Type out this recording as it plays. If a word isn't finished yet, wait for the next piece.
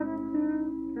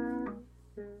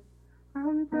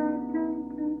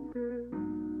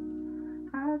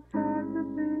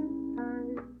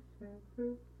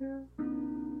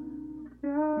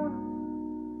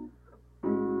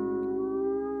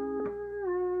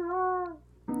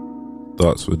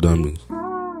Thoughts for Dummies.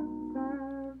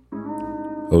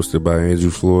 Hosted by Andrew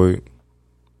Floyd.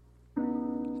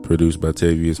 Produced by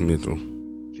Tavius Mitchell.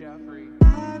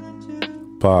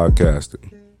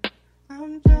 Podcasting.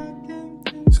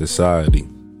 Society.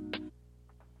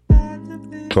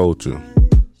 Culture.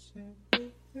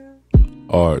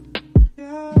 Art.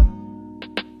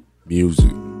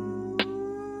 Music.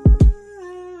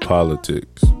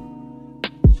 Politics.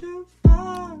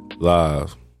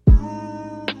 Live.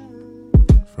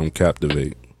 From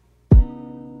Captivate.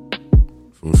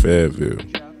 From Fayetteville.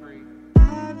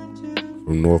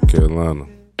 From North Carolina.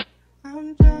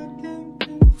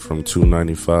 From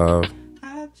 295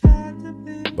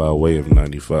 by way of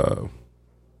 95.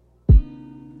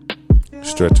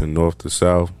 Stretching north to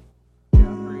south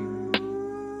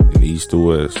and east to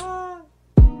west.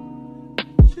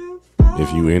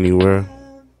 If you anywhere,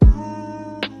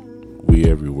 we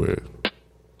everywhere.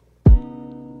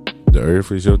 The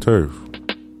earth is your turf.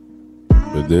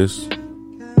 But this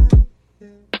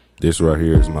right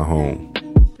here is my home.